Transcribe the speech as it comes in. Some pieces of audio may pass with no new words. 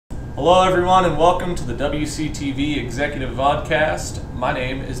Hello everyone and welcome to the WCTV Executive Vodcast. My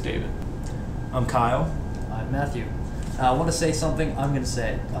name is David. I'm Kyle. I'm Matthew. I want to say something. I'm going to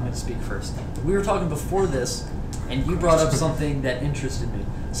say it. I'm going to speak first. We were talking before this, and you brought up something that interested me.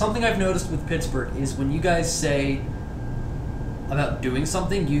 Something I've noticed with Pittsburgh is when you guys say about doing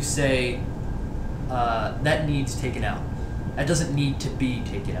something, you say that needs taken out. That doesn't need to be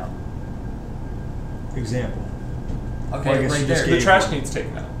taken out. Example. Okay, right there. The trash needs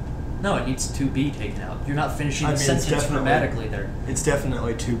taken out. No, it needs to be taken out. You're not finishing the sentence grammatically there. It's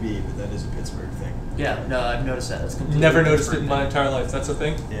definitely to be, but that is a Pittsburgh thing. Yeah, no, I've noticed that. That's completely Never noticed it Pittsburgh in my thing. entire life. That's a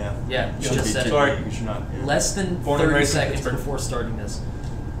thing? Yeah. Yeah, you Should just be said to it. Sorry. be. You should not. Yeah. Less than Born and 30 raised in seconds Pittsburgh. before starting this.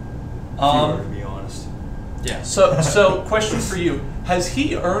 If you were to be honest. Yeah. So question for you. Has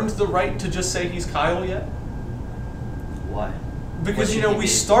he earned the right to just say he's Kyle yet? Why? Because, What you should know, he we be?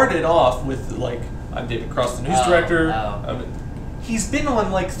 started off with, like, I'm David Cross, the news Oh, director. oh. He's been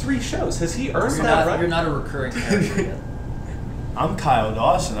on, like, 3 shows. Has he earned You're that not, right? you're not a recurring character yet. I'm Kyle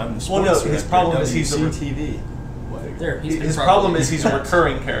Dawson. I'm the sports Well, no, his director problem at is he's a WCTV. There, he's been His properly- problem is he's a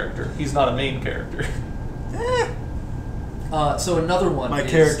recurring character. He's not a main character. So another one. My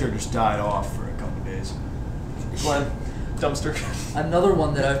is, character just died off for a couple days. Glenn, dumpster. Another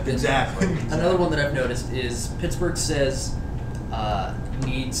one that I've been. Exactly. Another one that I've noticed is Pittsburgh says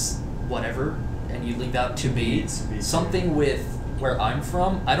needs whatever, and you leave out to be Needs to be. something with where I'm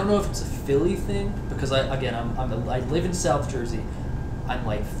from. I don't know if it's a Philly thing because I live in South Jersey. I'm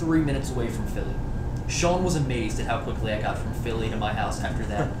like 3 minutes away from Philly. Sean was amazed at how quickly I got from Philly to my house after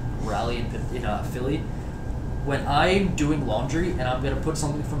that rally in Philly. When I'm doing laundry and I'm going to put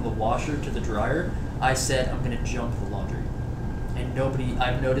something from the washer to the dryer, I said I'm going to jump the laundry. And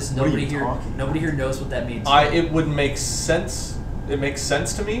I've noticed What are nobody you here talking knows what that means. It would make sense. It makes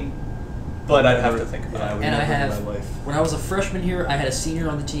sense to me, but I'd have to think about it. And I never in have, my life. when I was a freshman here, I had a senior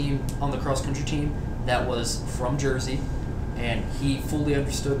on the team, on the cross country team, that was from Jersey, and he fully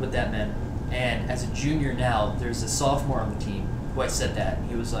understood what that meant. And as a junior now, there's a sophomore on the team who I said that, and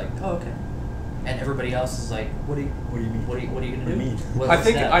he was like, "Oh, okay." And everybody else is like, "What do you mean? What are you gonna do?" What do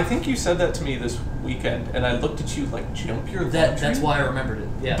you mean? I think you said that to me this weekend, and I looked at you like, "Jump your laundry?" That's why I remembered it.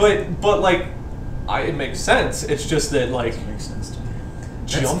 Yeah. But like, it makes sense. It's just that like, It makes sense to me.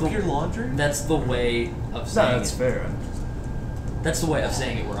 jump your laundry. That's the way of No, saying that's it. fair. That's the way of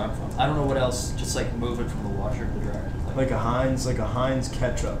saying it where I'm from. I don't know what else. Just like move it from the washer to the dryer. Like a Heinz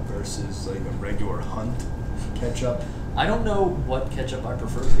ketchup versus like a regular Hunt ketchup. I don't know what ketchup I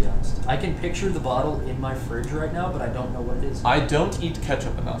prefer, to be honest. I can picture the bottle in my fridge right now, but I don't know what it is. I don't eat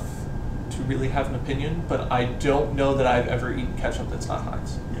ketchup enough to really have an opinion, but I don't know that I've ever eaten ketchup that's not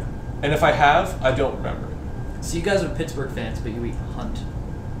Heinz. Yeah. And if I have, I don't remember it. So you guys are Pittsburgh fans, but you eat Hunt.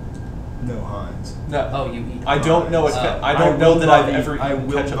 No Heinz. No, Oh, you eat. I don't know. I don't will know that not I've eat- ever I eaten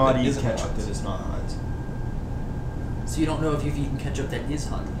will ketchup not that eat isn't ketchup Heinz. that is not Heinz. So you don't know if you've eaten ketchup that is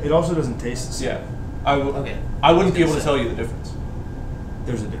Hunt. It also doesn't taste the same. Yeah, I would. Okay. I wouldn't be I was able to gonna tell you the difference.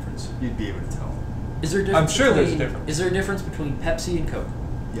 There's a difference. You'd be able to tell. Is there a difference? I'm sure there's a between- difference. Is there a difference between Pepsi and Coke?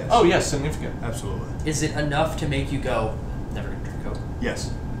 Yes. Oh yes, significant. Absolutely. Is it enough to make you go, never gonna drink Coke?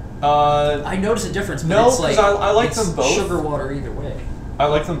 Yes. I notice a difference, but No, it's like 'cause I like it's them both. sugar water either way. I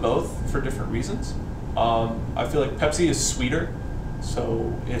like them both for different reasons. I feel like Pepsi is sweeter,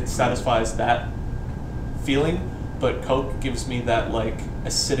 so it satisfies that feeling. But Coke gives me that like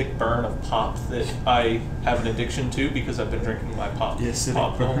acidic burn of pop that I have an addiction to because I've been drinking my pop. The acidic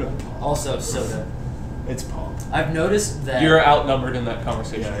pop burn all- of pop. Also, soda. It's pop. I've noticed that You're outnumbered in that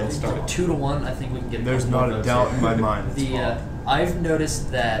conversation. Yeah, Let's it's start it. 2-1. I think we can get. There's couple not more a votes doubt here. in my mind. It's The pop. I've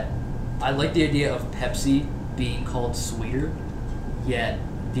noticed that I like the idea of Pepsi being called sweeter, yet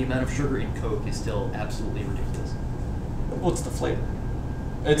the amount of sugar in Coke is still absolutely ridiculous. Well, it's the flavor.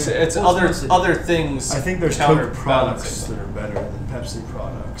 It's Yeah. it's Well, other it's mostly- other things. I think there's counterbalancing Coke products them. that are better than Pepsi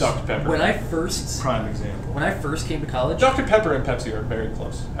products. Dr. Pepper. When I first Prime example. came to college, Dr. Pepper and Pepsi are very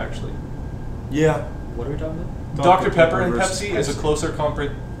close, actually. Yeah. what are we talking about? Dr. Pepper and versus Pepsi is a closer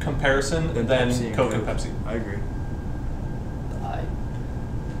comparison than Pepsi Coke and Pepsi. I agree.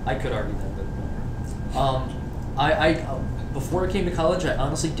 I could argue that, but whatever. Before I came to college, I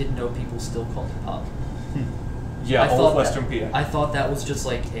honestly didn't know people still called it pop. Yeah, I all thought of Western that, PA. I thought that was just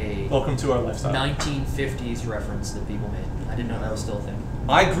like a Welcome to our lifestyle. 1950s reference that people made. I didn't know that was still a thing.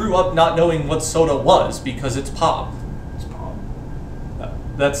 I grew up not knowing what soda was because it's pop. It's pop.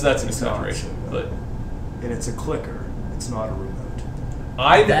 That's an It's not exaggeration, soda. but And it's a clicker. It's not a remote.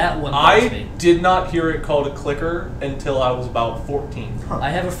 That one bugs me. did not hear it called a clicker until I was about 14. Huh. I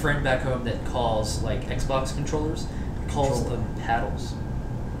have a friend back home that calls like Xbox controllers, calls them paddles.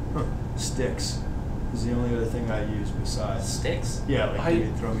 Huh. Sticks. is the only other thing I use besides. Sticks? Yeah,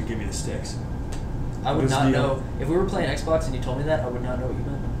 like give me the sticks. I would Because not the, know. If we were playing Xbox and you told me that, I would not know what you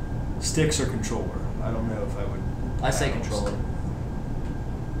meant. Sticks or controller. I don't know if I would. I say controller.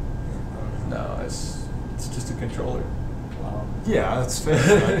 No, it's just a controller. Wow. Yeah, that's fair.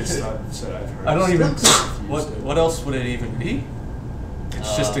 I just said I've heard. I don't even. sticks used What it. what else would it even be?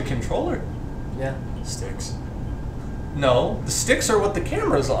 It's just a controller. Yeah. Sticks. No, the sticks are what the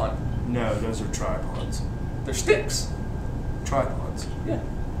camera's on. No, those are tripods. They're sticks. Tripods. Yeah.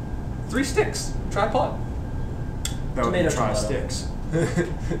 3 sticks. Tripod. That would be Tomato, tomato. sticks.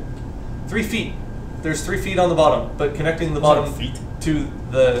 3 feet. There's 3 feet on the bottom, but connecting the Is that bottom feet? to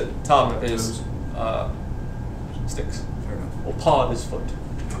the top Not is toes. sticks. Fair enough. Well, pod is foot.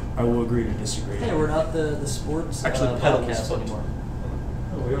 I will agree to disagree. Hey, we're not the sports Actually, pedal is podcast foot. anymore.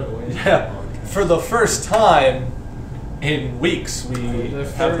 Oh, we are the way. Yeah. For the first time in weeks, we the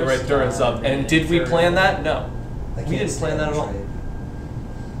have the right first durance up. time And in did we plan forever. that? No. We didn't plan that at all.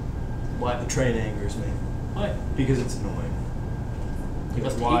 Why? The train angers me Why? because it's annoying. You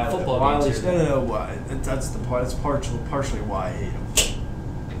must hate Why- football why games at least- here. No, why? That's the part. That's partially why I hate him.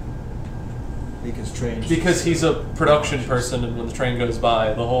 Because trains. Because he's a production person, and when the train goes by,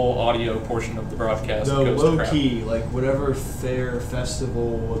 the whole audio portion of the broadcast No, goes to low crap. key, like whatever fair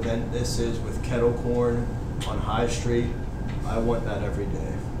festival event this is with kettle corn on High Street, I want that every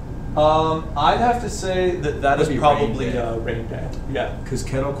day. I'd have to say that That'd is be probably Rain Day. Rain Day. Yeah. Because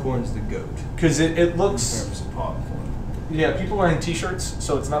kettle corn's the goat Because it in looks. terms of popcorn. Yeah, people wearing T-shirts,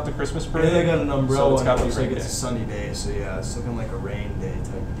 so it's not the Christmas parade. And they got an so umbrella it's and gotta it be looks like Rain it's a Day. sunny day, so yeah, it's looking like a rain day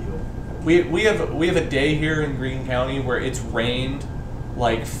type deal. We have a day here in Greene County where it's rained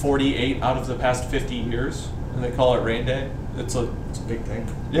like 48 out of the past 50 years, and they call it Rain Day. It's a Big thing.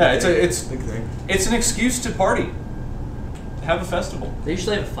 Yeah, Big it's thing. Big thing. it's an excuse to party, have a festival. They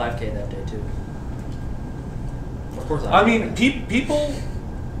usually have a 5K that day too. Of course, I mean,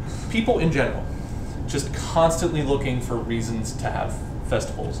 people in general, just constantly looking for reasons to have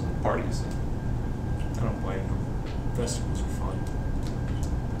festivals and parties. I don't blame them. Festivals are fun.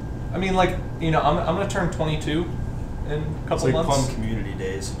 I mean, like, you know, I'm gonna turn 22 in a It's couple like months. fun community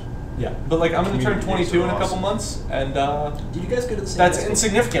days. Yeah, but like I'm gonna turn Community days 22 are in a couple awesome. months, and Did you guys go to the same that's high school?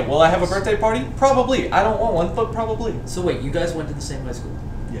 insignificant. Will I have a birthday party? Probably. I don't want one, but probably. So wait, you guys went to the same high school.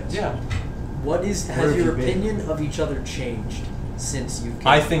 Yes. Yeah. What is Where has have your you been? opinion of each other changed since you came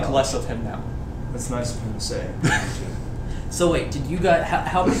I to think college? less of him now. That's nice of him to say. So wait, did you guys?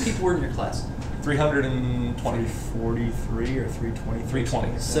 How many people were in your class? 320. 343 or 320?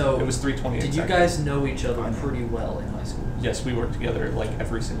 320. So It was 320 Did you exactly. guys know each other I know. pretty well in high school? Yes, we worked together like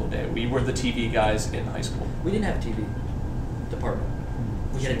every single day. We were the TV guys in high school. We didn't have a TV department.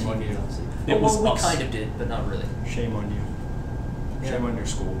 We had a Shame on TV, you. obviously. It was we us. kind of did, but not really. Shame on you. Shame Yeah. on your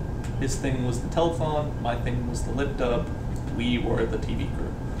school. His thing was the telethon, my thing was the lit dub. We were the TV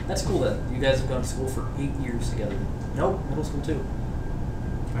crew. That's cool that you guys have gone to school for 8 years together. Nope, middle school too.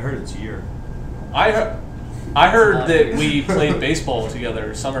 I heard it's a year. I heard Not that yours. we played baseball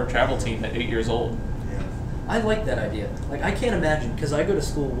together, summer travel team at 8 years old. Yeah. I like that idea. Like, I can't imagine, because I go to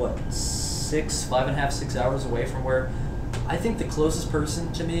school, what, 5.5, 6 hours away from where I think the closest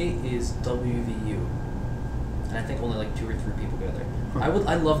person to me is WVU. And I think only like 2 or 3 people go there. Huh.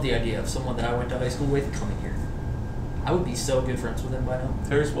 I love the idea of someone that I went to high school with coming here. I would be so good friends with him by now.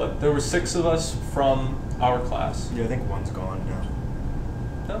 There were 6 of us from our class. Yeah, I think one's gone now.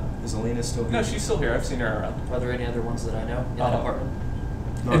 No, Is Alina still here? no, she's still here. I've seen her around. Are there any other ones that I know in that department?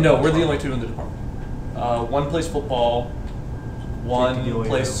 Not And no, that we're the far. only 2 in the department. One plays football, one Jake and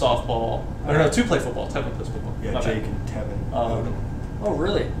plays Elio. softball. Or no, 2 play football. Tevin plays football. Yeah, My Jake bad. and Tevin. Um, Oh,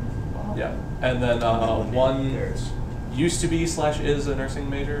 really? Yeah, and then Melanie, one theirs. used to be / is a nursing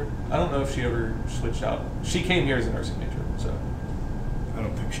major. I don't know if she ever switched out. She came here as a nursing major, so I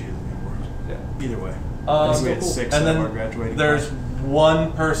don't think she is anymore. yeah. Either way. Um, we had 6 and of our then graduating there's class.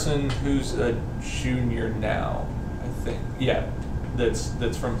 one person who's a junior now, I think. Yeah,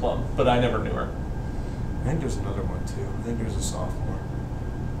 that's from Plum, but I never knew her. I think there's another one too. I think there's a sophomore.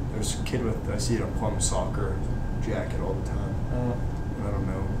 There's a kid with, I see it on Plum soccer jacket all the time. I don't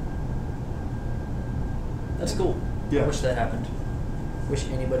know. That's cool. Yeah. I wish that happened. Wish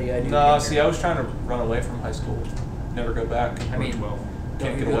anybody I knew. No, came see, here. I was trying to run away from high school, never go back. I mean, well, can't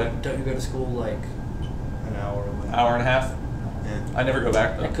don't you get go, away. don't you go to school like? an hour away. Hour and a half. Yeah. I never go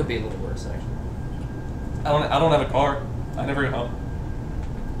back though. It could be a little worse actually. I don't have a car. I never get home.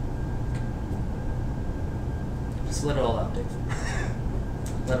 Just let it all out, Dave.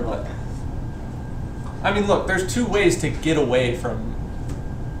 Let it all out. I mean, look, there's 2 ways to get away from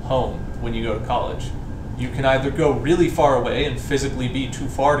home when you go to college. You can either go really far away and physically be too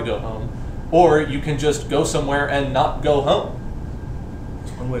far to go home, or you can just go somewhere and not go home.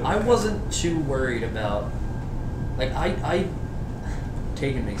 It's one way to I look at it. wasn't too worried about, like,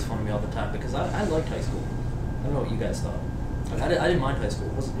 Tegan makes fun of me all the time because I liked high school. I don't know what you guys thought. I didn't mind high school.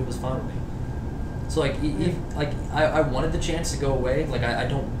 It was fine with me. So like, I wanted the chance to go away. Like I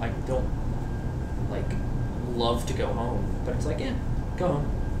don't like love to go home, but it's like, yeah, go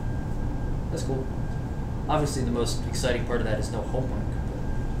home. That's cool. Obviously, the most exciting part of that is no homework.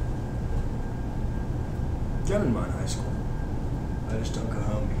 I didn't mind high school. I just don't go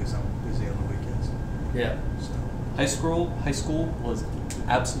home because I'm busy on the weekends. Yeah, So High school was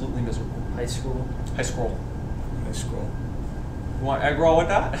absolutely miserable. high school. High school. high school. You want egg roll with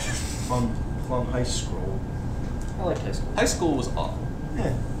that? Plum high school. I liked high school. High school was awful.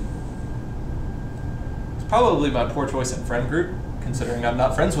 Yeah. It's probably my poor choice in friend group, considering I'm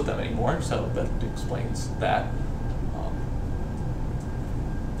not friends with them anymore, so that explains that.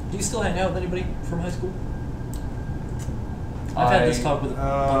 Do you still hang out with anybody from high school? I've had this talk with a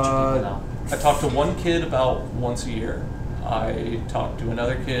bunch of people now. I talk to one kid about once a year. I talk to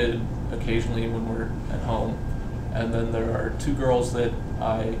another kid occasionally when we're at home. And then there are two girls that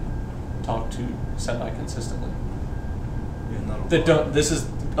I talk to semi-consistently. Yeah, not a That lot. don't. This is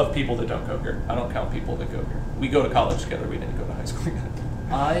of people that don't go here. I don't count people that go here. We go to college together. We didn't go to high school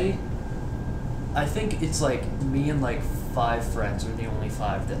together. I think it's like me and like 5 friends are the only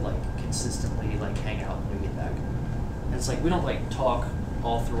 5 that like consistently like hang out when we get back. And it's like we don't like talk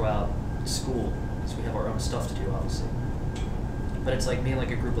all throughout school because we have our own stuff to do, obviously. But it's like me and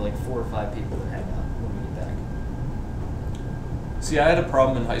like a group of like 4 or 5 people that hang out when we get back. See, I had a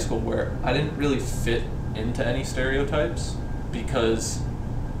problem in high school where I didn't really fit into any stereotypes because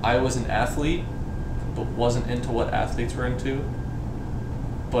I was an athlete, but wasn't into what athletes were into.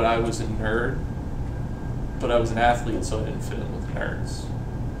 But I was a nerd, but I was an athlete, so I didn't fit in with nerds.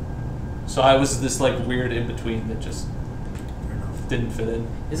 So I was this like weird in between that just Fair enough. didn't fit in.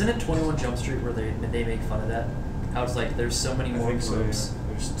 Isn't it 21 Jump Street where they make fun of that? How it's like there's so many I more think groups. so,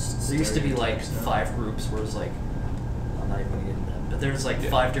 yeah. There used to be like stereotypes now. 5 groups where it's like, I'm not even gonna get into that, but there's like Yeah.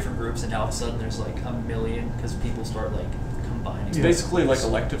 5 different groups, and now all of a sudden there's like a million because people start like combining. It's Yeah. basically like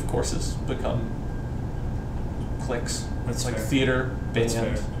elective courses become cliques. That's It's like fair. theater, That's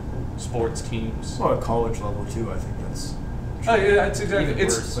band, fair. sports teams. Well, at college level too, I think that's. Oh yeah, it's exactly. Even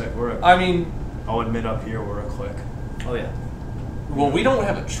It's. worse. Like we're. I mean, I'll admit up here we're a clique. Oh yeah. well, we don't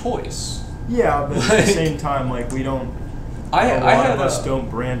have a choice. Yeah, but at Like- the same time, like we don't. I a lot had of us a, don't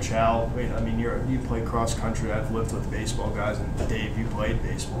branch out. I mean, you play cross country. I've lived with baseball guys, and Dave, you played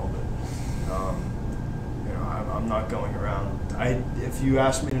baseball, but I'm not going around. If you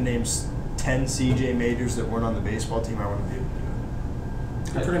asked me to name 10 CJ majors that weren't on the baseball team, I wouldn't be able to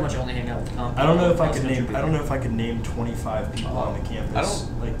do it. You pretty much only hang out with the comp. I don't know if I could cross-country name. I don't know if I could name 25 people on the campus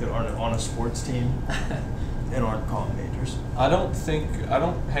like that aren't on a sports team and aren't calling majors. I don't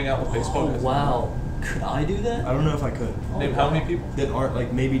hang out with baseball Oh guys. wow. Could I do that? I don't know if I could. Name how many people? That aren't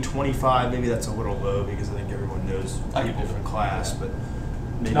like maybe 25. Maybe that's a little low because I think everyone knows I people could- from class, but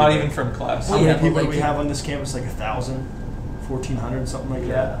maybe Not like- even from class. How Well, many yeah, but people do like we the- have on this campus? Like 1,000, 1,400, something like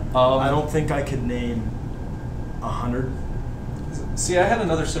that. Yeah. I don't think I could name 100. See, I had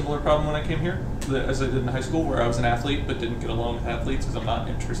another similar problem when I came here, as I did in high school, where I was an athlete but didn't get along with athletes because I'm not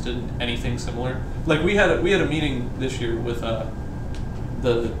interested in anything similar. Like we had a meeting this year with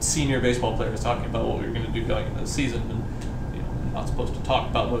the senior baseball players talking about what we were going to do going into the season, and I'm not supposed to talk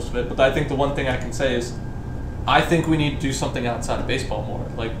about most of it. But I think the one thing I can say is, I think we need to do something outside of baseball more.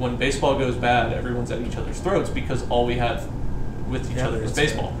 Like when baseball goes bad, everyone's at each other's throats because all we have with each Yeah, other is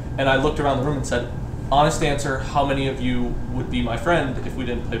that's baseball. And I looked around the room and said, honest answer, how many of you would be my friend if we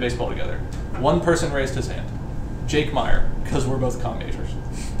didn't play baseball together? One person raised his hand. Jake Meyer, because we're both comm majors.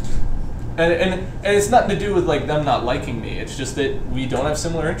 And it's nothing to do with like them not liking me. It's just that we don't have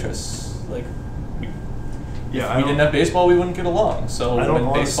similar interests. Like if we didn't have baseball, we wouldn't get along. So I don't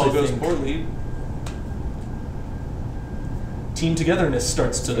when baseball honestly goes think- poorly, team togetherness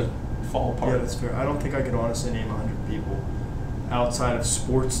starts to fall apart. Yeah, that's fair. I don't think I could honestly name 100 people outside of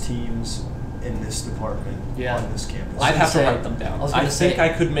sports teams in this department Yeah. on this campus. I'd have to say- write them down. I was I gonna think say- I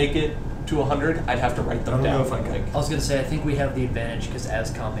could make it to 100. I'd have to write them I don't down. know if I could. I was gonna say I think we have the advantage because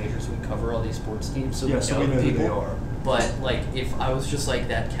as comm majors we cover all these sports teams, so Yeah, we so know we know the who people. they are. But like if I was just like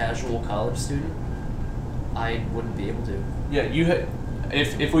that casual college student, I wouldn't be able to. Yeah,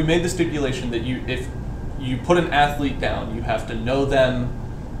 if we made the stipulation that if you put an athlete down, you have to know them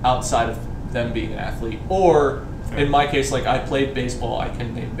outside of them being an athlete. Or Fair. in my case, like I played baseball, I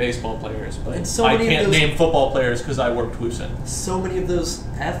can name baseball players, but And so I many of can't those- name football players because I worked Woosen. So many of those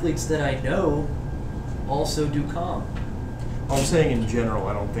athletes that I know also do comm. I'm saying in general,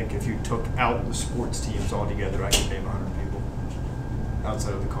 I don't think if you took out the sports teams altogether, I could name 100 people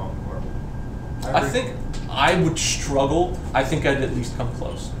outside of the comm department. I think I would struggle. I think I'd at least come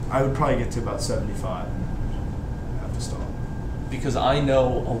close. I would probably get to about 75 and have to stop. Because I know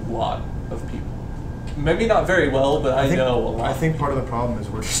a lot of people. Maybe not very well, but I know a lot. I think part of the problem is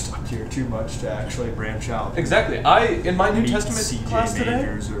we're just up here too much to actually branch out. Exactly. In my New Testament CJ class today.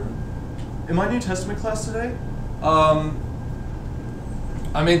 majors or In my New Testament class today,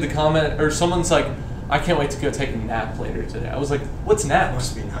 I made the comment, or someone's like, I can't wait to go take a nap later today. I was like, what's nap?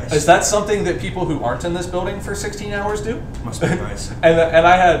 Must be nice. Is that something that people who aren't in this building for 16 hours do? Must be nice. And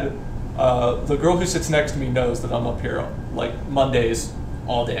I had, the girl who sits next to me knows that I'm up here like Mondays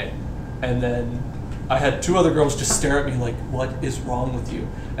all day. And then I had two other girls just stare at me like, what is wrong with you?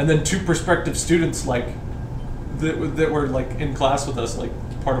 And then two prospective students like, that were like in class with us, like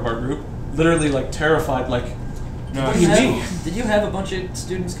part of our group, literally like terrified, like, No, what do you mean? Did you have a bunch of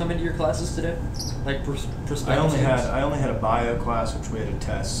students come into your classes today? Like prospective I only students? had a bio class which we had a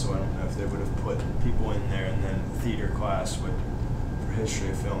test, so I don't know if they would have put people in there, and then theater class for history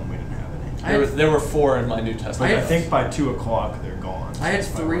of film we didn't have any. There were 4 in my New Testament. I think by 2 o'clock they're gone. I had That's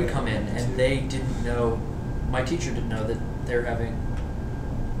by 3 way come in, of and two. they didn't know. My teacher didn't know that they're having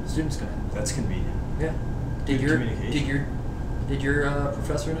students come in. That's convenient. Yeah. Good communication. Did your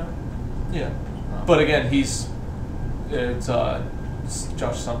professor know? Yeah. Oh. But again, it's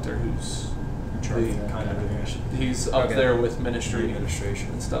Josh Sumter who's In charge of that. Kind of administration. he's up Okay. there with ministry Administration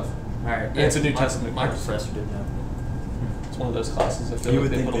and stuff. All right. Yeah, it's a New Testament My course. professor did know. It's one of those classes. I feel You like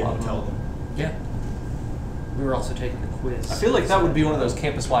would they think put they a lot would of tell them. Yeah. We were also taking the quiz. I feel like that would be one of those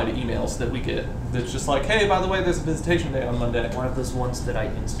campus-wide emails that we get. That's just like, hey, by the way, there's a visitation day on Monday. One of those ones that I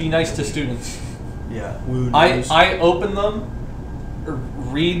instantly Be nice to deleted. students. Yeah. Woo I news. open them,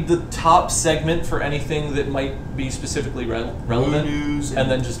 read the top segment for anything that might be specifically relevant, Woo news and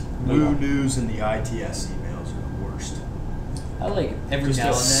then just move Woo on. news and the ITS emails are the worst. I like every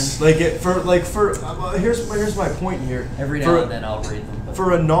now and then. Here's my point here. Every For- now and then I'll read them. But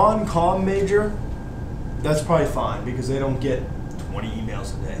For a non-comm major, that's probably fine because they don't get 20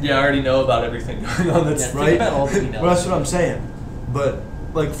 emails a day. Yeah, I already know about everything going on. That's Yeah, think right. about all the emails. Well, that's what I'm saying. But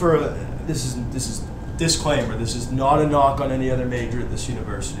like this is disclaimer. This is not a knock on any other major at this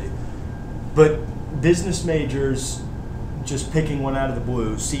university. But business majors, just picking one out of the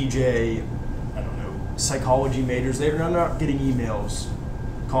blue, CJ, I don't know, psychology majors, they're not getting emails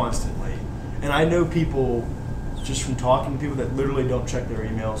constantly. And I know people, just from talking to people, that literally don't check their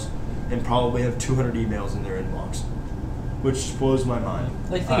emails and probably have 200 emails in their inbox, which blows my mind.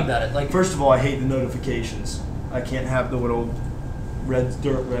 Like, think about it. Like, First of all, I hate the notifications. I can't have the little red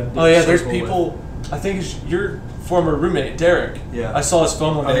Oh yeah, there's circle people. I think it's your former roommate Derek. Yeah. I saw his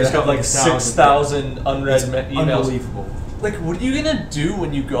phone one Oh, day. he's He's got got like like 1,000. 6,000 unread It's emails. unbelievable. Like, what are you gonna do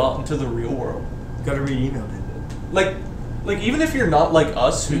when you go out into the real world? Got to read email, dude. Like even if you're not like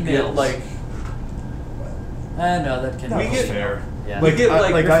us who get Emails. like, no, that can That We was get- fair. Yeah. We get,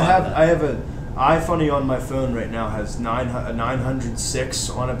 like, you're I fine have with I have an iFunny on my phone right now has 906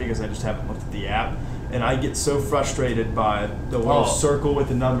 on it because I just haven't looked at the app, and I get so frustrated by the little Oh. circle with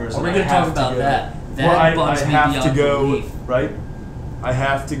the numbers. Are we and going I to talk have about go, that? That Well, I bugs me have beyond to go belief. right. I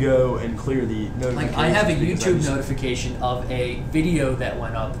have to go and clear the notifications. Like, I have a because I YouTube just- notification of a video that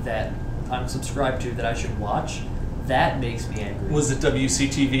went up that I'm subscribed to that I should watch. That makes me angry. was it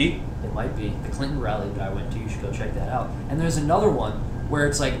WCTV? It might be. The Clinton rally that I went to, you should go check that out. And there's another one where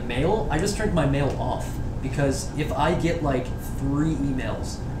it's like mail. I just turned my mail off because if I get like 3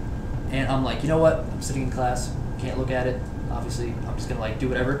 emails and I'm like, you know what, I'm sitting in class, can't look at it, obviously I'm just gonna like do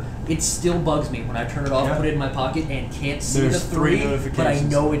whatever, it still bugs me when I turn it off, Yeah. put it in my pocket and can't see There's the 3 3, but I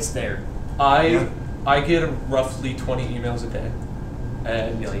notifications. know it's there. I get roughly 20 emails a day,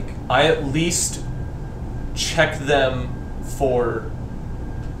 and Like, I at least check them for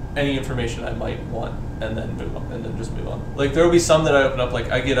any information I might want, and then move on, and then just move on. Like, there will be some that I open up. Like,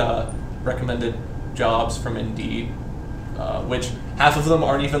 I get recommended jobs from Indeed, which half of them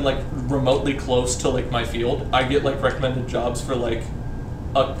aren't even like remotely close to like my field. I get like recommended jobs for like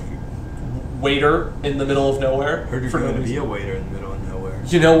a waiter in the middle of nowhere. Heard you're for no going to be reason. a waiter in the middle of nowhere.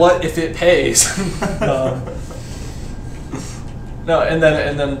 You know what? If it pays. No, and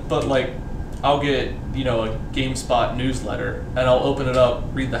then, but like, I'll get a GameSpot newsletter, and I'll open it up,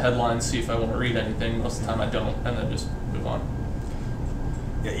 read the headlines, see if I want to read anything. Most of the time, I don't, and then just move on.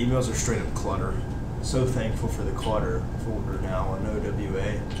 Yeah, emails are straight up clutter. So thankful for the clutter folder now on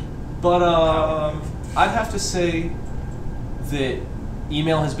OWA. But I'd have to say that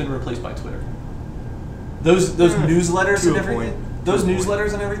email has been replaced by Twitter. Those newsletters to and a everything. point. Those To a point.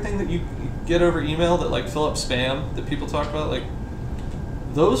 newsletters and everything that you get over email that like fill up spam that people talk about, like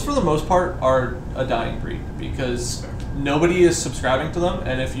those for the most part are a dying breed because nobody is subscribing to them,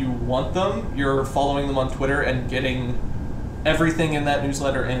 and if you want them, you're following them on Twitter and getting everything in that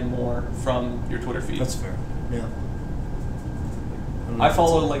newsletter and more from your Twitter feed. That's fair. Yeah. I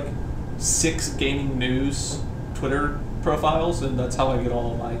follow like 6 gaming news Twitter profiles, and that's how I get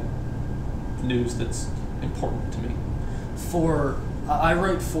all of my news that's important to me. I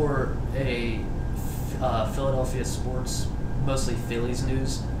write for a Philadelphia sports, mostly Phillies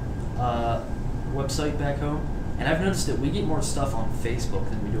news website back home, and I've noticed that we get more stuff on Facebook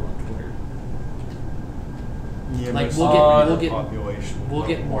than we do on Twitter. Yeah, Like we'll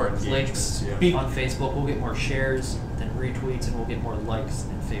get more clicks on Facebook. We'll get more shares than retweets, and we'll get more likes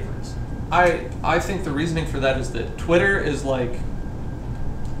than favorites. I think the reasoning for that is that Twitter is like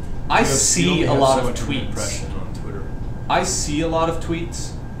I see a lot of tweets. On Twitter. I see a lot of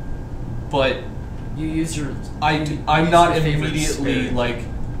tweets, but You use your. I'm not immediately like.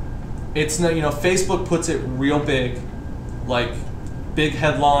 It's not, Facebook puts it real big, like big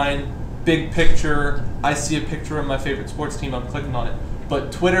headline, big picture. I see a picture of my favorite sports team, I'm clicking on it.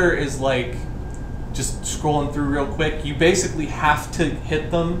 But Twitter is like just scrolling through real quick. You basically have to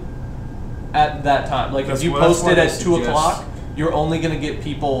hit them at that time. Like if you post it at 2 o'clock, you're only going to get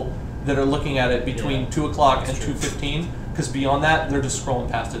people that are looking at it between 2 o'clock and 2:15, because beyond that, they're just scrolling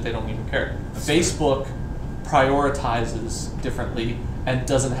past it. They don't even care. Facebook prioritizes differently and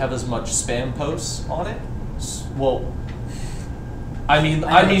doesn't have as much spam posts on it. Well, I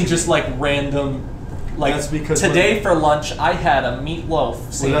mean just like random. Like that's because today for lunch, I had a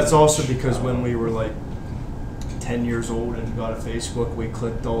meatloaf sandwich. Well, that's also because when we were like 10 years old and got a Facebook, we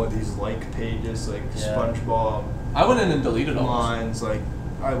clicked all of these like pages, like SpongeBob. I went in and deleted all lines. Like,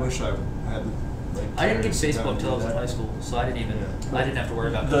 I wish I had. Like, I didn't get Facebook until I was in high school, so I didn't even. I didn't have to worry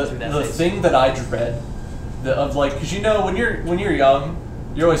about going through that. The thing that I dread, because when you're young,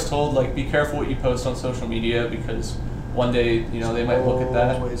 you're always told like be careful what you post on social media because one day they might look at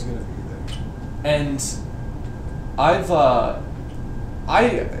that. Always gonna be there. And I've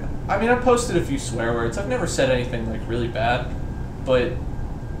posted a few swear words. I've never said anything like really bad, but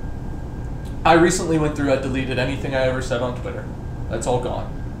I recently went through. I deleted anything I ever said on Twitter. That's all gone.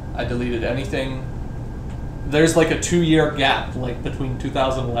 I deleted anything. There's like a 2-year gap, like between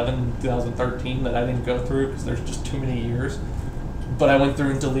 2011 and 2013, that I didn't go through because there's just too many years. But I went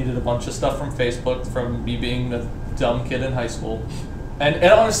through and deleted a bunch of stuff from Facebook from me being the dumb kid in high school. And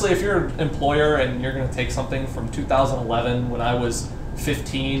honestly, if you're an employer and you're going to take something from 2011 when I was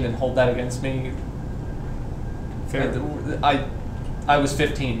 15 and hold that against me, fair. I was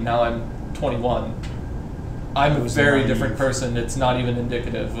 15, now I'm 21. I'm a very different person. It's not even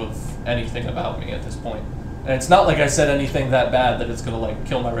indicative of anything about me at this point. And it's not like I said anything that bad that it's going to like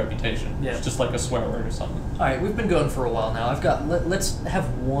kill my reputation. Yeah. It's just like a swear word or something. All right, we've been going for a while now. Let's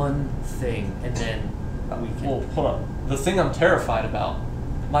have one thing, and then we can. Well, hold on. The thing I'm terrified about,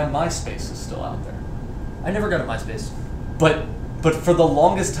 my MySpace is still out there. I never got a MySpace. But for the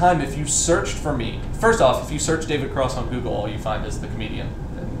longest time, if you searched for me, first off, if you search David Cross on Google, all you find is the comedian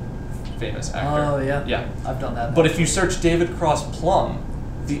and famous actor. Oh yeah. Yeah. I've done that. But if you search David Cross Plum,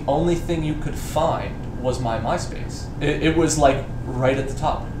 the only thing you could find was my MySpace. It was like right at the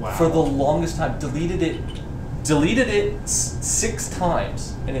top. Wow. For the longest time. Deleted it 6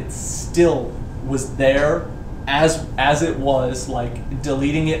 times, and it still was there as it was. Like,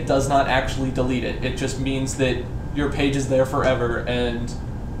 deleting it does not actually delete it. It just means that your page is there forever, and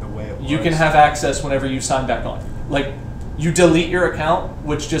The way it you was. can have access whenever you sign back on. Like, you delete your account,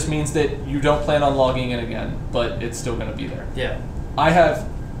 which just means that you don't plan on logging in again, but it's still going to be there. Yeah.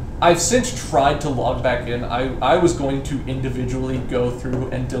 I've since tried to log back in. I was going to individually go through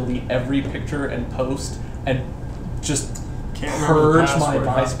and delete every picture and post and just purge my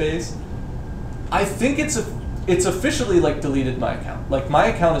MySpace. I think it's officially like deleted my account. Like, my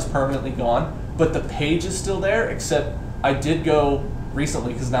account is permanently gone, but the page is still there, except I did go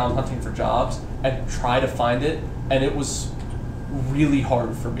recently, because now I'm hunting for jobs, and try to find it, and it was really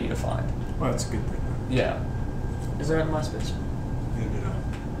hard for me to find. Well, that's a good thing. Yeah. Is there a MySpace?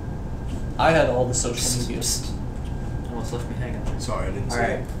 I had all the social media. Almost left me hanging. Sorry, I didn't All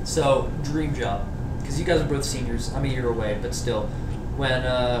say right. So, dream job, because you guys are both seniors. I'm a year away, but still, when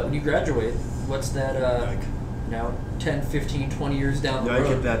you graduate, what's that? Yike. 10, 15, 20 years down the Yike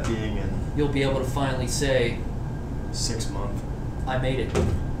road, at that being in you'll be able to finally say, 6 months. I made it.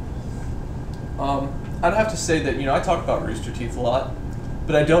 I'd have to say that, I talk about Rooster Teeth a lot,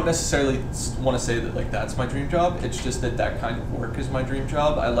 but I don't necessarily want to say that like that's my dream job. It's just that kind of work is my dream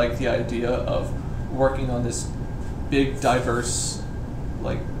job. I like the idea of working on this big, diverse,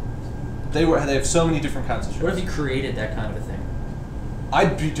 like They have so many different kinds of shows. What if you created that kind of a thing?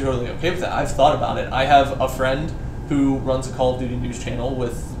 I'd be totally okay with that. I've thought about it. I have a friend who runs a Call of Duty news channel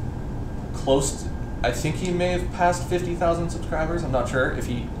with close to, I think he may have passed 50,000 subscribers. I'm not sure. If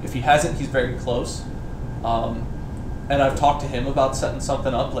he hasn't, he's very close. And I've talked to him about setting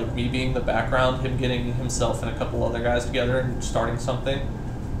something up, like me being the background, him getting himself and a couple other guys together and starting something.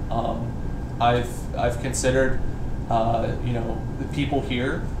 I've considered, the people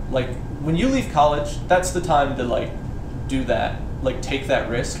here, like when you leave college, that's the time to like do that, like take that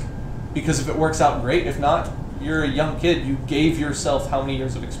risk, because if it works out, great. If not, you're a young kid. You gave yourself how many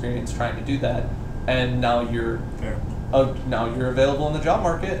years of experience trying to do that, and now you're available in the job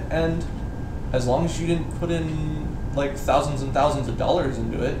market. And as long as you didn't put in like thousands and thousands of dollars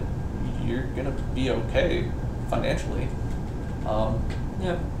into it, you're gonna be okay financially.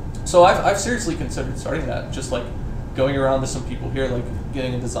 Yeah. So I've seriously considered starting that, just like going around to some people here, like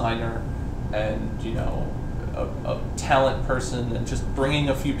getting a designer and a talent person, and just bringing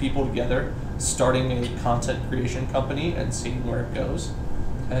a few people together, starting a content creation company and seeing where it goes.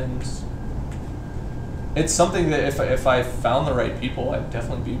 And it's something that if I found the right people, I'd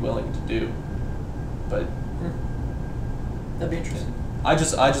definitely be willing to do. But that'd be interesting. I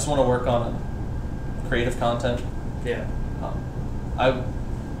just want to work on creative content. Yeah.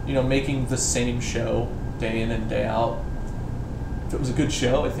 Making the same show day in and day out. If it was a good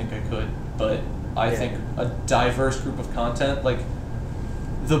show, I think I could. But I think a diverse group of content, like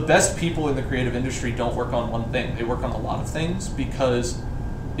the best people in the creative industry don't work on one thing. They work on a lot of things, because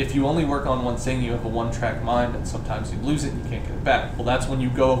if you only work on one thing, you have a one-track mind, and sometimes you lose it and you can't get it back. Well, that's when you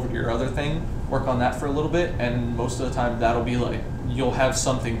go over to your other thing, work on that for a little bit, and most of the time that'll be like, you'll have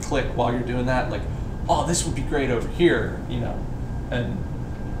something click while you're doing that, like, oh, this would be great over here, and...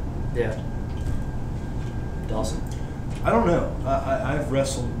 Yeah. Dawson? I don't know. I've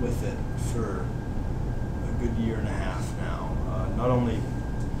wrestled with it for a good year and a half now. Not only,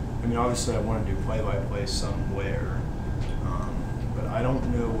 obviously I want to do play-by-play somewhere, but I don't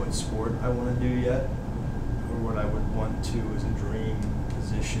know what sport I want to do yet, or what I would want to as a dream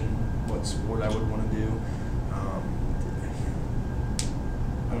position, what sport I would want to do. I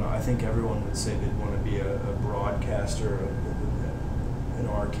don't know. I think everyone would say they'd want to be a broadcaster, in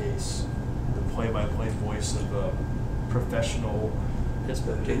our case, the play-by-play voice of a professional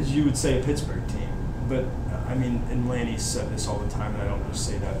Pittsburgh team. You would say a Pittsburgh team, but and Lanny said this all the time, and I don't just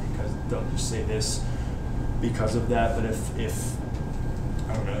say this because of that. But if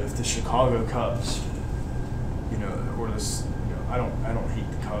the Chicago Cubs, or this, I don't hate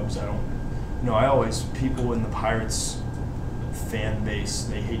the Cubs. People in the Pirates fan base,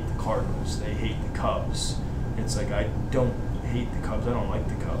 they hate the Cardinals, they hate the Cubs. It's like, I don't hate the Cubs, I don't like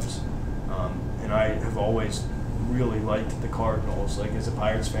the Cubs. And I have always really liked the Cardinals. Like, as a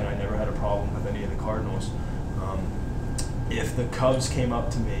Pirates fan, I never had a problem with any of the Cardinals. If the Cubs came up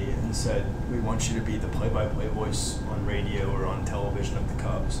to me and said, we want you to be the play-by-play voice on radio or on television of the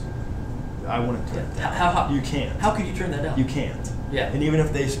Cubs, I wouldn't turn it down. How? You can't. How could you turn that down? You can't. Yeah. And even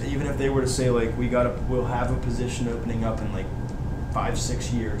if they were to say, like, we'll have a position opening up in like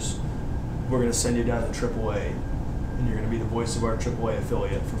 5-6 years, we're going to send you down to AAA, and you're going to be the voice of our AAA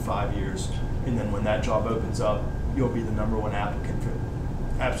affiliate for 5 years, and then when that job opens up, you'll be the #1 applicant for it.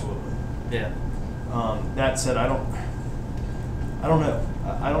 Absolutely. Yeah. That said, I don't know. I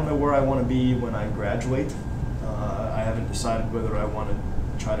don't know where I want to be when I graduate. I haven't decided whether I want to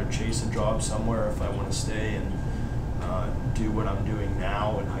try to chase a job somewhere, or if I want to stay and do what I'm doing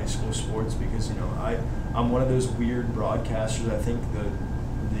now in high school sports, because I'm one of those weird broadcasters. I think the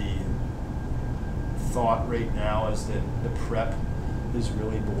thought right now is that the prep is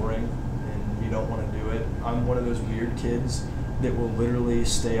really boring and you don't want to do it. I'm one of those weird kids that will literally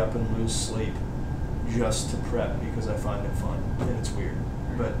stay up and lose sleep just to prep because I find it fun, and it's weird.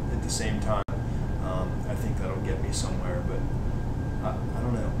 But at the same time, I think that'll get me somewhere. But I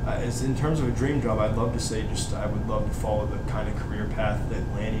don't know. In terms of a dream job, I'd love to say I would love to follow the kind of career path that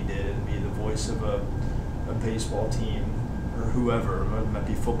Lanny did and be the voice of a baseball team or whoever. It might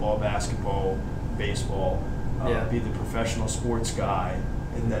be football, basketball, baseball. Be the professional sports guy,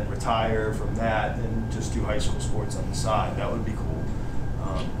 and then retire from that and just do high school sports on the side. That would be cool.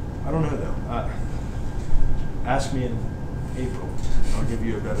 I don't know though. Ask me in April. I'll give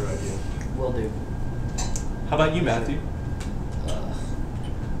you a better idea. Will do. How about you, Matthew?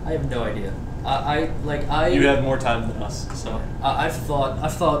 I have no idea. You have more time than us, so. I've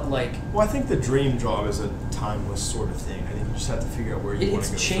thought like. Well, I think the dream job is a timeless sort of thing. I think you just have to figure out where you want to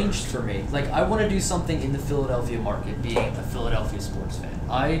go. It's changed first. for me. Like, I want to do something in the Philadelphia market, being a Philadelphia sports fan.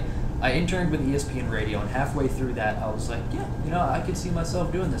 I interned with ESPN Radio, and halfway through that, I was like, yeah, I could see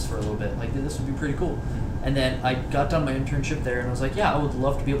myself doing this for a little bit. Like, this would be pretty cool. And then I got done my internship there, and I was like, yeah, I would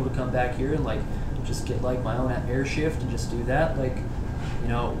love to be able to come back here and, like, just get, like, my own air shift and just do that, like,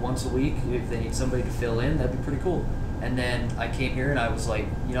 once a week. If they need somebody to fill in, that'd be pretty cool. And then I came here, and I was like,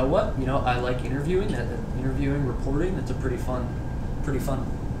 you know what? I like interviewing. Interviewing, reporting, that's a pretty fun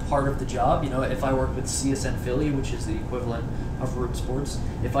part of the job. If I worked with CSN Philly, which is the equivalent of Root Sports,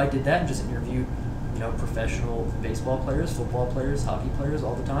 if I did that and just interviewed, professional baseball players, football players, hockey players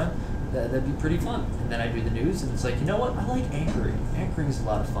all the time, that'd be pretty fun. And then I do the news, and it's like, you know what? I like anchoring. Anchoring is a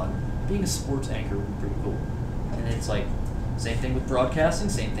lot of fun. Being a sports anchor would be pretty cool. And it's like, same thing with broadcasting,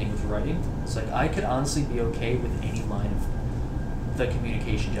 same thing with writing. It's like, I could honestly be okay with any line of the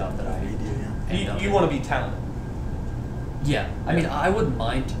communication job that I do. You want to be talented. Yeah, I mean, I wouldn't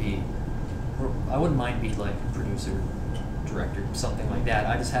mind being like producer, director, something like that.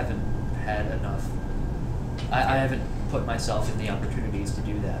 I just haven't had enough. I haven't put myself in the opportunities to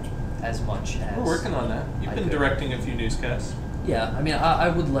do that as much as. We're working on that. You've been directing a few newscasts. Yeah, I mean, I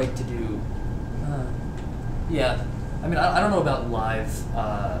would like to do. Yeah, I mean, I don't know about live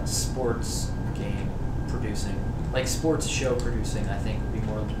sports game producing, like sports show producing. I think would be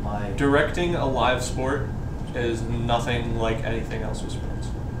more my. Directing a live sport is nothing like anything else with sports,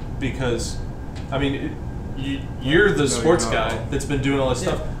 because, I mean, you're the sports guy that's been doing all this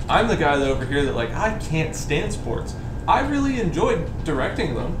stuff. I'm the guy that over here that, like, I can't stand sports. I really enjoyed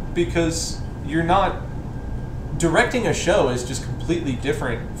directing them because you're not directing a show is just completely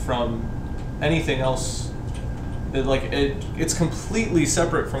different from anything else. It's completely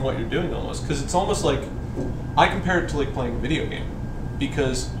separate from what you're doing almost, because it's almost like I compare it to like playing a video game,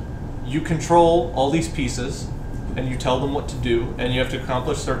 because you control all these pieces, and you tell them what to do, and you have to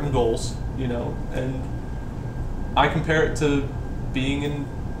accomplish certain goals, and I compare it to being in,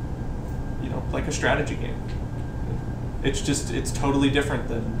 like a strategy game. It's totally different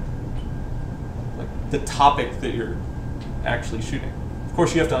than, like, the topic that you're actually shooting. Of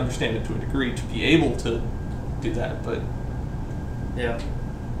course, you have to understand it to a degree to be able to do that, but... Yeah.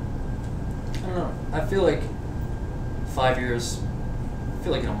 I don't know. I feel like 5 years... I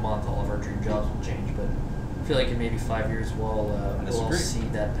feel like in a month all of our dream jobs will change, but I feel like in maybe 5 years we'll all see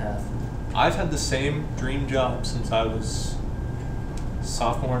that path. I've had the same dream job since I was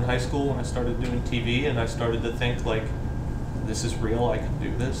sophomore in high school when I started doing TV, and I started to think, like, this is real, I can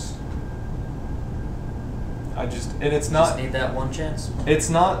do this. And it's not... Just need that one chance. It's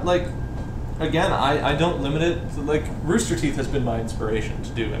not, like, again, I don't limit it. Like, Rooster Teeth has been my inspiration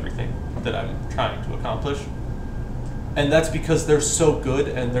to do everything that I'm trying to accomplish. And that's because they're so good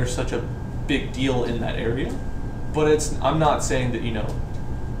and they're such a big deal in that area. But I'm not saying that,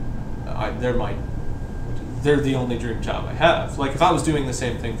 they're the only dream job I have. Like, if I was doing the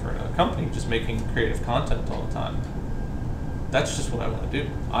same thing for another company, just making creative content all the time, that's just what I want to do.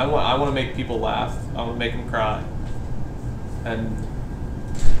 I want to make people laugh. I want to make them cry. And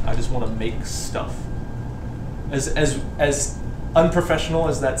I just want to make stuff. As unprofessional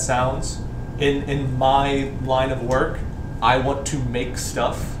as that sounds, in my line of work, I want to make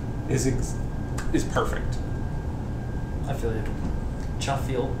stuff is perfect. I feel you. Chuff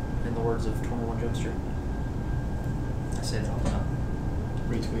feel, in the words of 21 Jump Street. I say it all the time.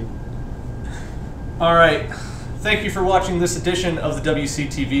 Retweet. All right. Thank you for watching this edition of the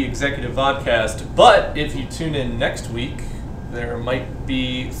WCTV Executive Vodcast. But if you tune in next week, there might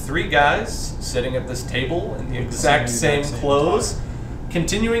be 3 guys sitting at this table in the exact same clothes,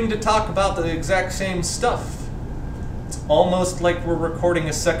 continuing to talk about the exact same stuff. It's almost like we're recording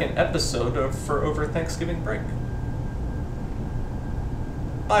a second episode for over Thanksgiving break.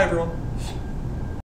 Bye, everyone.